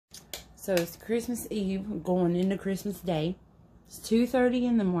So it's Christmas Eve, going into Christmas Day. It's 2:30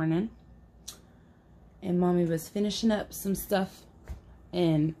 in the morning. And Mommy was finishing up some stuff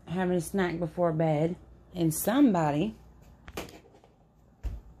and having a snack before bed. And somebody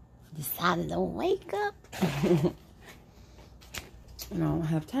decided to wake up. And I don't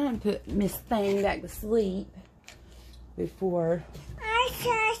have time to put Miss Thing back to sleep before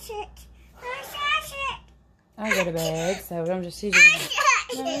I go to bed. So I'm just she's just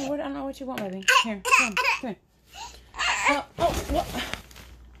no, I don't know what you want, baby. Here, come here. What?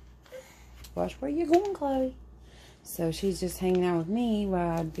 Watch where you're going, Chloe. So she's just hanging out with me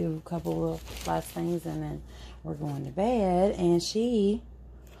while I do a couple of last things, and then we're going to bed. And she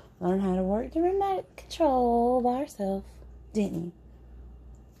learned how to work the remote control by herself, didn't you?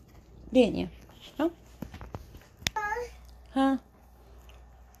 Didn't you? Huh? Huh?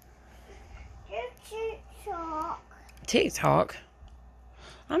 TikTok?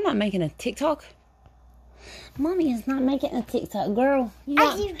 I'm not making a TikTok. Mommy is not making a TikTok, girl. You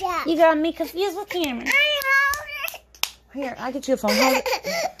got me confused with Cameron. Here, I'll get you a phone. Hold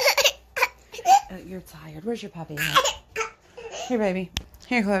it. You're tired. Where's your puppy at? Here, baby.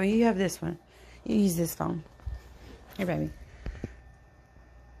 Here, Chloe. You have this one. You use this phone. Here, baby.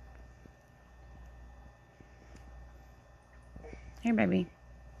 Here, baby.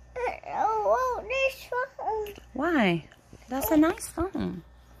 I want this phone. Why? That's a nice phone.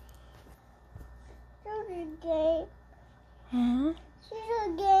 Game. Huh? It's a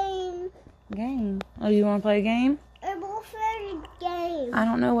game. Game. Oh, you want to play a game? I want to play a game. I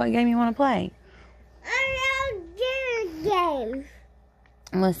don't know what game you want to play. I want to game.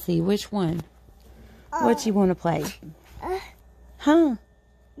 Let's see, which one? What you want to play? Huh?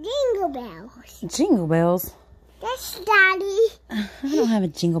 Jingle bells. Jingle bells? That's Daddy. I don't have a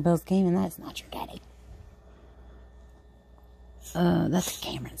Jingle Bells game, and that's not your daddy. That's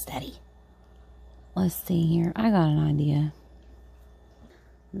Cameron's daddy. Let's see here. I got an idea.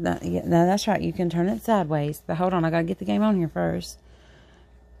 Yeah, that's right. You can turn it sideways. But hold on. I got to get the game on here first.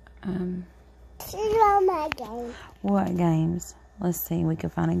 This is all my game. What games? Let's see. We can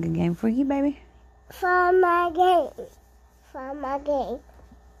find a good game for you, baby. For my game. For my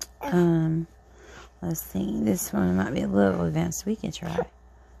game. Let's see. This one might be a little advanced. We can try.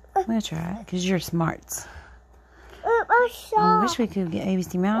 We'll try it. Because you're smart. I wish we could get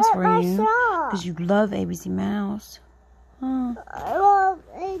ABC Mouse for you. Because you love ABC Mouse. Huh? I love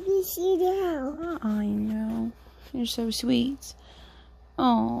ABC Mouse. I know. You're so sweet.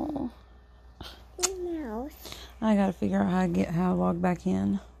 Oh. Mouse. I gotta figure out how to log back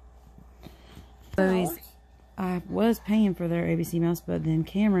in. I was paying for their ABC Mouse, but then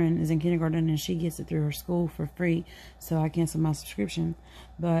Cameron is in kindergarten and she gets it through her school for free. So I canceled my subscription.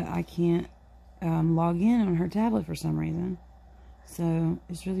 But I can't log in on her tablet for some reason. So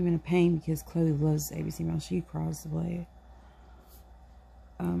it's really been a pain because Chloe loves ABC Mouse. She crawls to play it.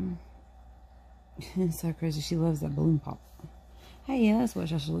 It's so crazy. She loves that balloon pop. Hey, yeah, that's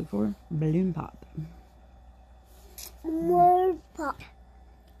what I should look for. Balloon pop. Balloon pop.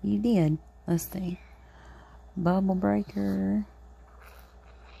 You did. Let's see. Bubble breaker.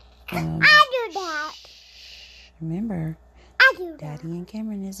 I do that. Remember, I do that. Daddy and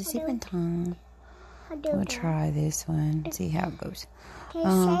Cameron is a sipping time. We'll try this one. See how it goes. Can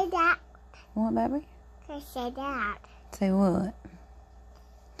you say that? What, baby? Can you say that? Say what?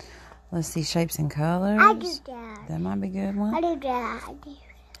 Let's see, shapes and colors. I do that. That might be a good one. I do that. I do that.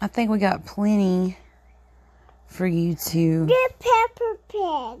 I think we got plenty for you to... The Peppa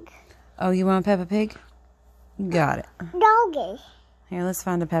Pig. Oh, you want a Peppa Pig? You got it. Doggy. Here, let's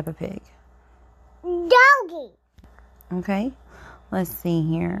find a Peppa Pig. Doggy. Okay. Let's see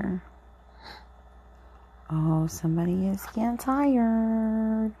here. Oh, somebody is getting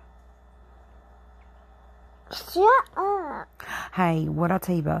tired. Shut up. Hey, what'd I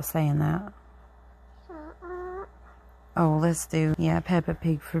tell you about saying that? Shut up. Oh, let's do, yeah, Peppa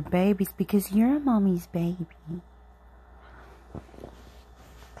Pig for babies because you're a mommy's baby.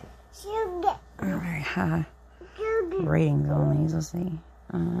 Sugar. Very high Sugar. ratings on these. Let's see.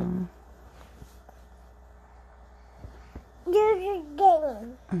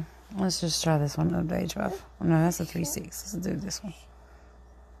 Game. Let's just try this one. Update 12. Oh, no, that's a 3.6. Let's do this one.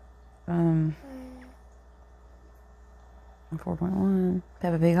 4.1.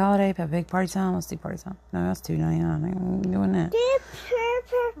 Peppa Pig Holiday. Peppa Pig Party Time. Let's do Party Time. No, that's $2.99. I ain't doing that.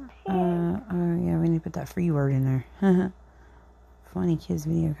 Oh yeah, we need to put that free word in there. Funny kids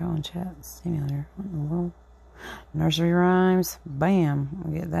video call and chat simulator. What in the world? Nursery rhymes. Bam.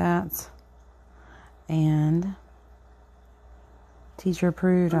 We'll get that. And Teacher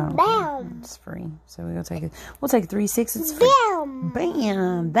approved. Oh, Bam. it's free. So we'll take it. We'll take 3, 6. It's free. Bam.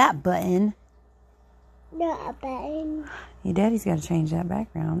 Bam. That button. Not a button. Your daddy's got to change that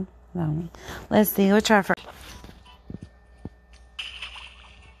background. No. Let's see. Let's try first.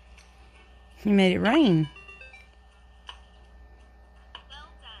 You made it rain.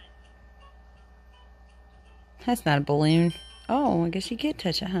 That's not a balloon. Oh, I guess you could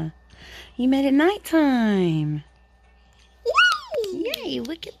touch it, huh? You made it nighttime. Yay! Yay,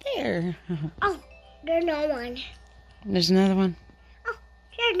 look at there. Oh, there's no one. There's another one. Oh,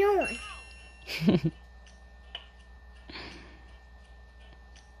 there's no one.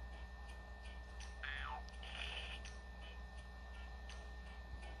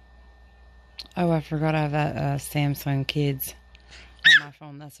 Oh, I forgot I have that Samsung Kids on my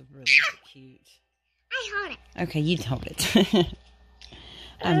phone. That's really cute. I hold it. Okay, you hold it.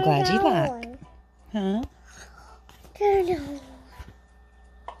 I'm glad you like. Huh? There's no one.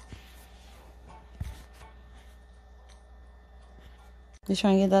 You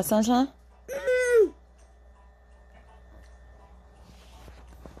trying to get that sunshine?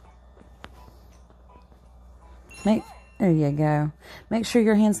 There you go. Make sure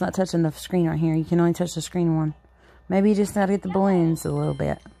your hand's not touching the screen right here. You can only touch the screen one. Maybe you just gotta get the balloons a little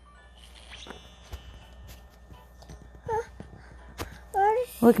bit.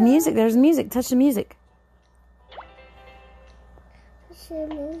 Look, music. There's music. Touch the music.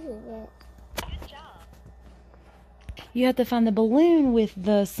 You have to find the balloon with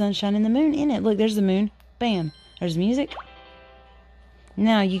the sunshine and the moon in it. Look, there's the moon. Bam. There's music.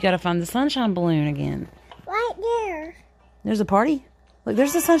 Now you gotta find the sunshine balloon again. Right there. There's a party. Look,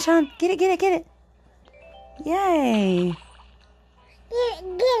 there's the sunshine. Get it, get it, get it. Yay. Get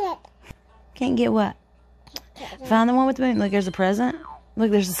it. Can't get what? Find the one with the moon. Look, there's a present. Look,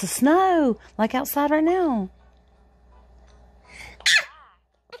 there's the snow. Like outside right now.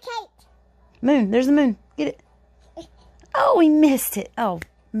 Okay. Moon. There's the moon. Get it. Oh, we missed it. Oh,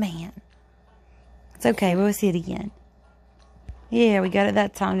 man. It's okay. We'll see it again. Yeah, we got it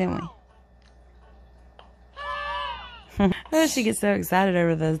that time, didn't we? Oh, she gets so excited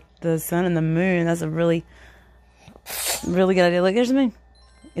over the sun and the moon. That's a really, really good idea. Look, there's the moon.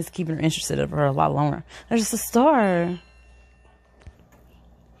 It's keeping her interested over her a lot longer. There's a star.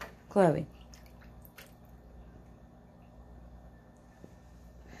 Khloe.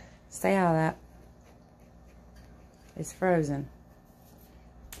 Stay out of that. It's frozen.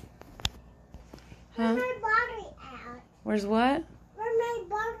 Huh? Where's my battery out? Where's what? Where's my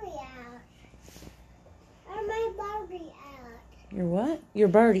battery out? Where's my battery out? Your what? Your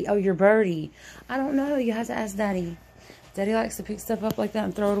birdie. Oh, your birdie. I don't know. You have to ask Daddy. Daddy likes to pick stuff up like that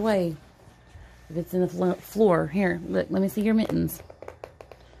and throw it away. If it's in the floor. Here, look. Let me see your mittens.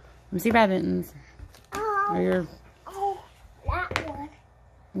 Let me see your mittens. Oh. Or your... Oh, that one.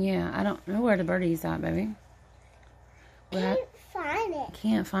 Yeah, I don't know where the birdie's at, baby. Can't find it.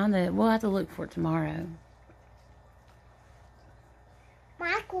 Can't find it. We'll have to look for it tomorrow.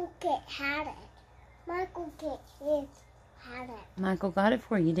 Michael had it. Michael had it. Michael got it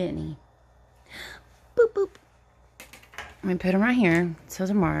for you, didn't he? Boop, boop. I'm going to put him right here till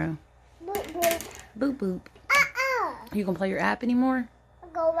tomorrow. Boop, boop. Boop, boop. You going to play your app anymore? I'll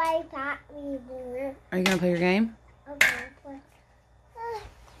go right back anymore. Are you going to play your game? Okay.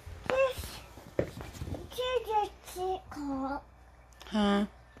 Just TikTok. Huh?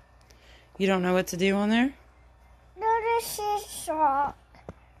 You don't know what to do on there? Do the TikTok.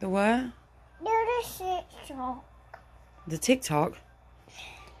 The what? Do the TikTok. The TikTok?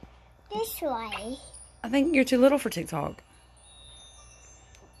 This way. I think you're too little for TikTok.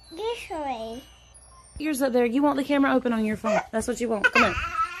 This way. Yours up there. You want the camera open on your phone. That's what you want. Come here.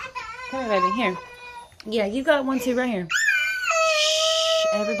 Come here, baby. Here. Yeah, you got one too right here. Shh.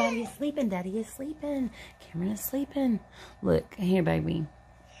 Everybody is sleeping. Daddy is sleeping. Cameron is sleeping. Look. Here, baby.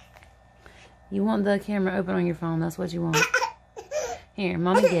 You want the camera open on your phone. That's what you want. Here,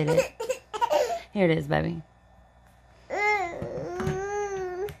 Mommy get it. Here it is, baby.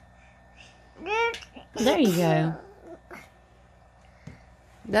 There you go.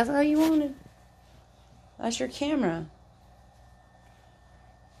 That's all you wanted. That's your camera.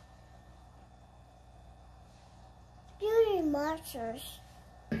 Beauty monsters.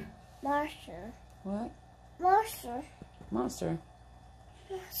 Monster. What? Monster. Monster.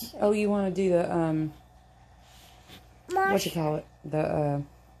 Monster. Oh, you want to do the, Monster. what you call it? The,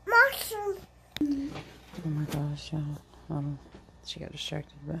 Monster. oh my gosh, y'all. Hold on. She got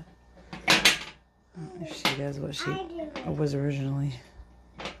distracted, but if she does what she was originally.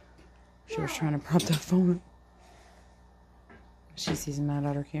 She was trying to prop that phone up. She sees him out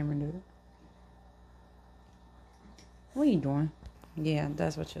at her camera and do it. What are you doing? Yeah,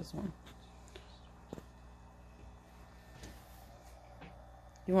 that's what you want.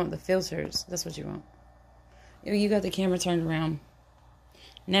 You want the filters. That's what you want. You got the camera turned around.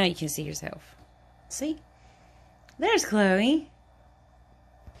 Now you can see yourself. See? There's Khloe.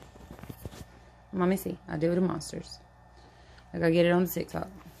 Let me see. I do it to monsters. I gotta get it on the TikTok.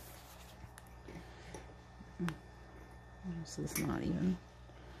 So it's not even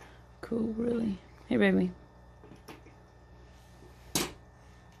cool, really. Hey, baby.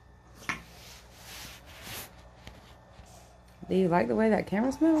 Do you like the way that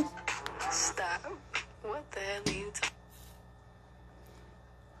camera smells? Stop. What the hell are you talking?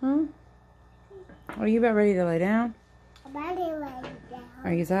 Huh? Are you about ready to lay down? I'm ready to lay down.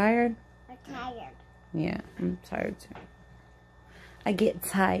 Are you tired? I'm tired. Yeah, I'm tired too. I get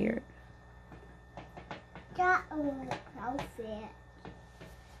tired. Got a little outfit.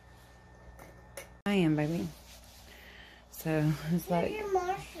 I am, baby. So it's like,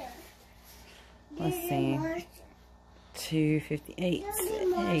 let's see, 2:58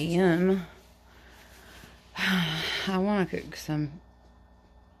 a.m. I want to cook some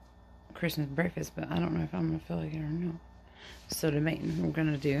Christmas breakfast, but I don't know if I'm going to feel like it or not. So debating. We're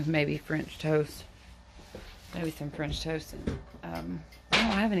going to do maybe French toast. Maybe some French toast. And, I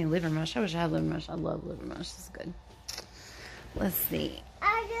don't have any liver mush. I wish I had liver mush. I love liver mush. It's good. Let's see.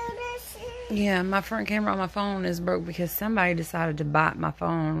 I do this. Yeah, my front camera on my phone is broke because somebody decided to bite my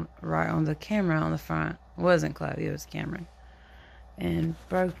phone right on the camera on the front. It wasn't Khloe, it was Cameron. And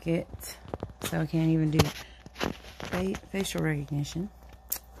broke it. So I can't even do facial recognition.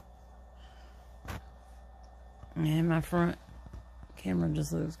 And my front camera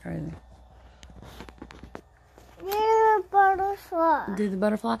just looks crazy. There's a butterfly. Do the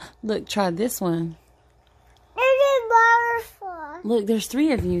butterfly? Look, try this one. There's a butterfly. Look, there's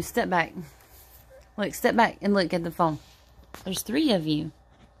 3 of you. Step back. Look, step back and look at the phone. There's 3 of you.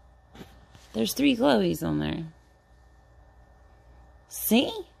 There's 3 Khloes on there.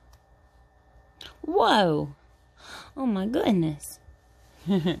 See? Whoa. Oh my goodness.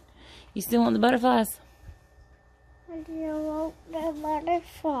 You still want the butterflies? I do want the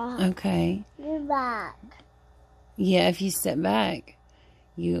butterfly. Okay. You're back. Yeah, if you step back,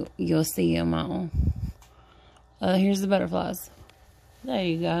 you'll see them all. Here's the butterflies. There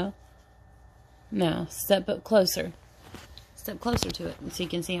you go. Now, step up closer. Step closer to it so you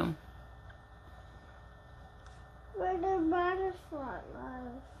can see them. Where the butterfly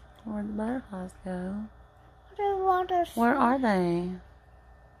go? Where'd the butterflies go? The butterfly. Where are they?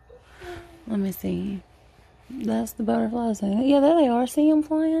 Let me see. That's the butterflies. Yeah, there they are. See them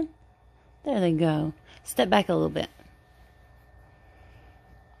flying? There they go. Step back a little bit.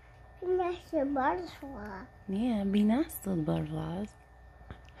 That's the butterfly. Yeah, be nice to the butterflies.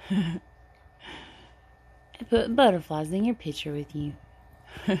 Put butterflies in your picture with you.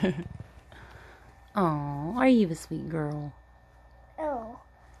 Oh, are you a sweet girl? Oh,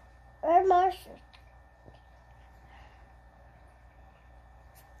 where's my sister?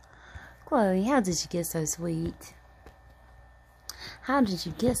 Khloe, how did you get so sweet? How did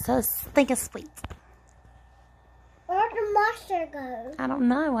you get so stinking sweet? Where'd the monster go? I don't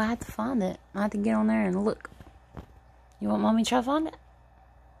know. I have to find it. I have to get on there and look. You want mommy to try to find it?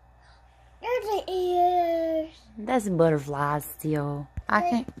 There's the ears. That's butterflies still.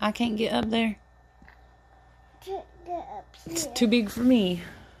 I can't get up there. Get up here. It's too big for me.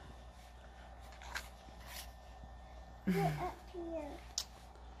 Get up here.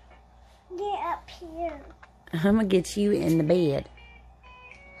 Get up here. I'm gonna get you in the bed.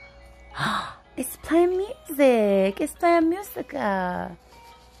 It's playing music. It's playing musica.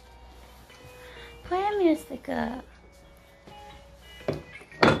 Playing musica.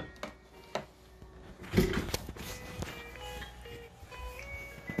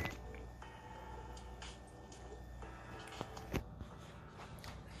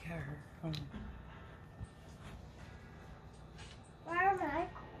 Where am I?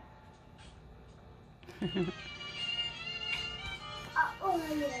 Oh,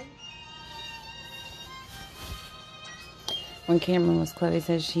 yeah. When Cameron was Khloe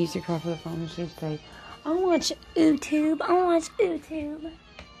said she used to cry for the phone and she'd say, I watch YouTube. I watch YouTube.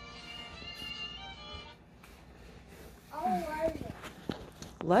 Oh,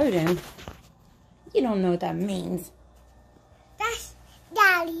 Loading? You don't know what that means. that's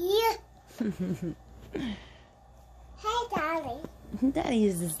Daddy. Hey, Daddy. Daddy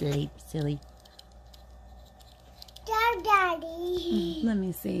is asleep, silly. Daddy. Let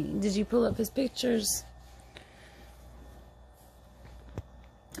me see. Did you pull up his pictures?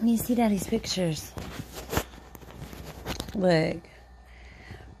 Let me see Daddy's pictures. Look.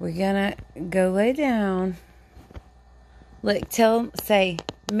 We're gonna go lay down. Look, say,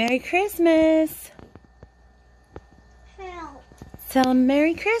 Merry Christmas. Help. Tell them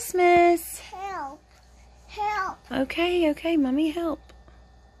Merry Christmas. Help. Help. Okay, Mommy, help.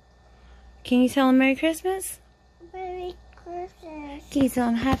 Can you tell them Merry Christmas? Merry Christmas. Can you tell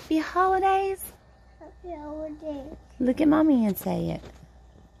them Happy Holidays? Happy holidays. Look at Mommy and say it.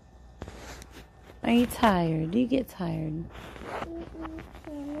 Are you tired? Do you get tired?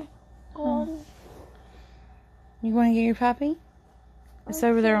 Huh? You want to get your puppy? It's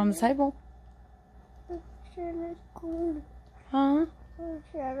over there on the table. Huh?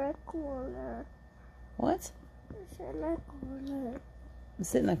 What?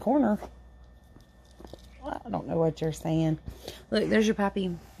 Sit in the corner. I don't know what you're saying. Look, there's your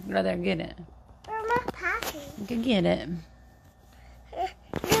puppy. Right there, get it. Where's my puppy? Go get it. Do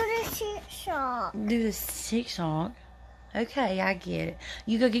the TikTok. Do the TikTok. Okay, I get it.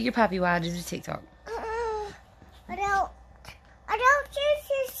 You go get your puppy while I do the TikTok. I don't do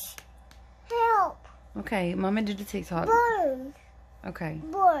this. Help. Okay, Mama did the TikTok. Balloon. Okay.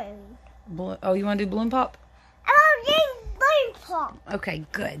 Balloon. Oh, you want to do balloon pop? I don't do balloon pop. Okay,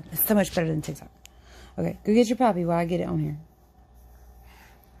 good. It's so much better than TikTok. Okay, go get your puppy while I get it on here.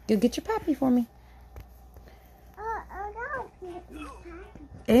 Go get your puppy for me. I don't get my puppy.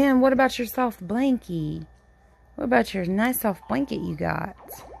 And what about your soft blankie? What about your nice soft blanket you got?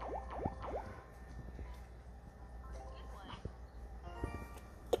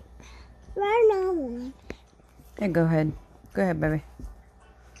 Right now. Yeah, go ahead. Go ahead, baby.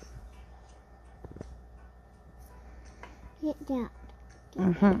 Get down.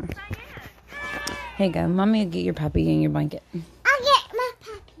 Here you go. Mommy will get your puppy and your blanket. I get my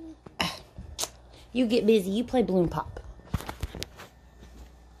puppy. You get busy. You play balloon pop.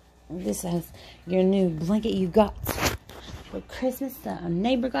 This is your new blanket you got for Christmas that a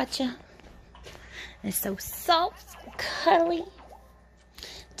neighbor got you. It's so soft, cuddly,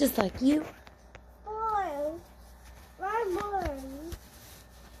 just like you. Boy. My boy.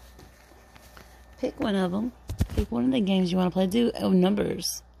 Pick one of them. Pick one of the games you want to play. Do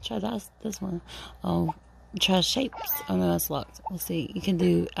numbers. Try this one. Oh, try shapes. Oh no, that's locked. We'll see. You can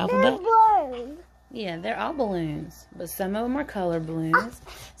do alphabet. Yeah, they're all balloons, but some of them are color balloons.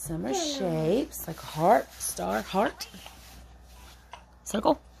 Some are shapes, like a heart, star, heart,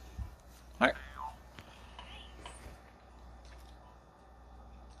 circle, heart.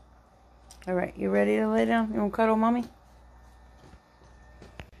 All right, you ready to lay down? You want to cuddle Mommy?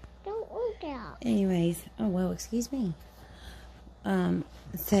 Don't look out. Anyways, oh well, excuse me.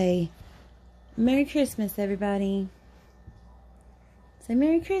 Say Merry Christmas, everybody. Say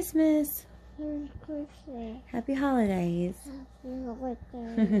Merry Christmas. Merry Christmas. Happy holidays. Happy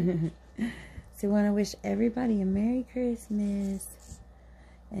holidays. So I want to wish everybody a Merry Christmas.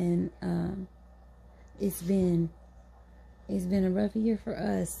 And it's been a rough year for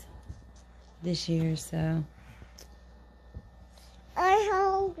us this year, so I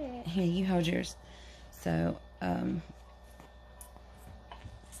hold it. here, you hold yours. So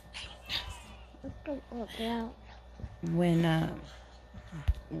Don't look out. when I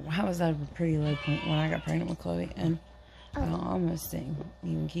was at a pretty low point when I got pregnant with Khloe, and I almost didn't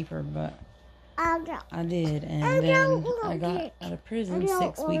even keep her, but I did, and then I got out of prison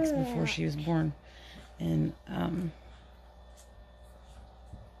 6 weeks before she was born, and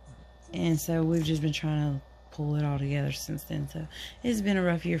so we've just been trying to pull it all together since then. So it's been a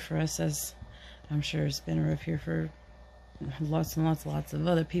rough year for us, as I'm sure it's been a rough year for lots and lots of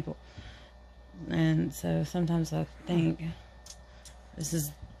other people. And so sometimes I think this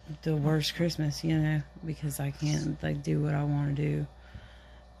is the worst Christmas, you know, because I can't like do what I want to do.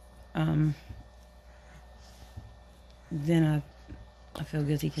 Then I feel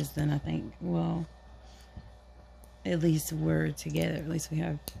guilty, because then I think, well, at least we're together. At least we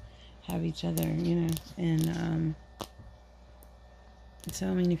have each other, you know. And so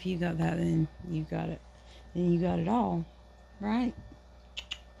I mean, if you got that, then you got it. Then you got it all, right?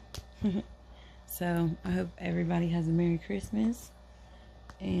 So I hope everybody has a Merry Christmas,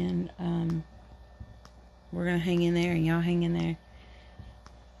 and we're gonna hang in there, and y'all hang in there,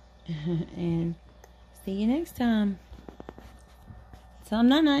 and see you next time. Tell them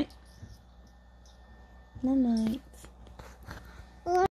night night. Night night.